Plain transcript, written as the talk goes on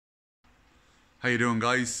How you doing,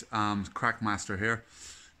 guys? MacMaster here.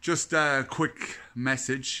 Just a quick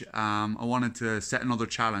message. I wanted to set another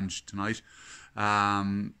challenge tonight,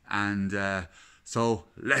 so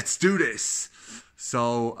let's do this.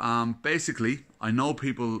 So basically, I know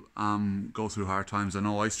people go through hard times. I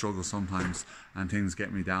know I struggle sometimes, and things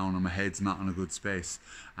get me down, and my head's not in a good space,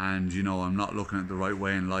 and I'm not looking at the right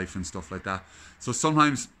way in life and stuff like that. So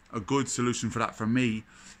sometimes a good solution for that for me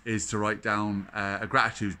is to write down a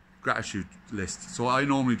gratitude list. So I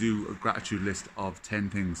normally do a gratitude list of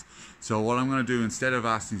 10 things. So what I'm going to do, instead of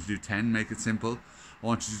asking you to do 10, make it simple. I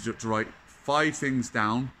want you to write 5 things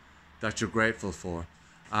down that you're grateful for.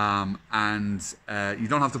 You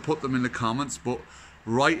don't have to put them in the comments, but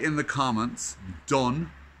write in the comments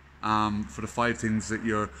done for the 5 things that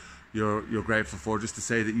you're grateful for, just to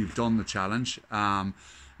say that you've done the challenge. And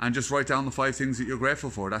just write down the 5 things that you're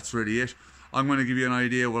grateful for. That's really it. I'm going to give you an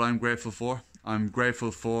idea what I'm grateful for. I'm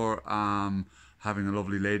grateful for having a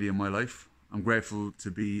lovely lady in my life. I'm grateful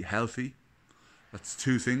to be healthy. That's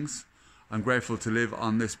 2 things. I'm grateful to live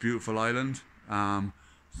on this beautiful island.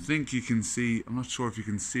 Think you can see, I'm not sure if you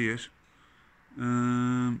can see it.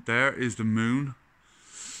 There is the moon.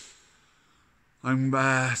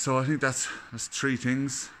 So I think that's 3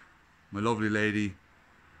 things. My lovely lady,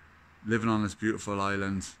 living on this beautiful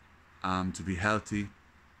island, to be healthy.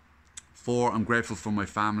 4, I'm grateful for my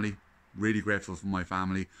family. Really grateful for my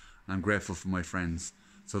family, and I'm grateful for my friends.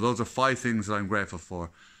 So those are 5 things that I'm grateful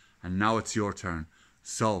for, and now it's your turn.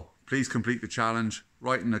 So please complete the challenge,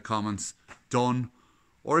 write in the comments done,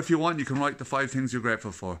 or if you want, you can write the 5 things you're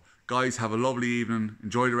grateful for. Guys, have a lovely evening,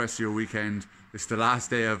 enjoy the rest of your weekend. It's the last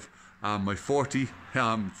day of my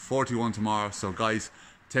 41 tomorrow. So guys,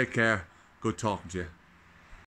 take care, good talking to you.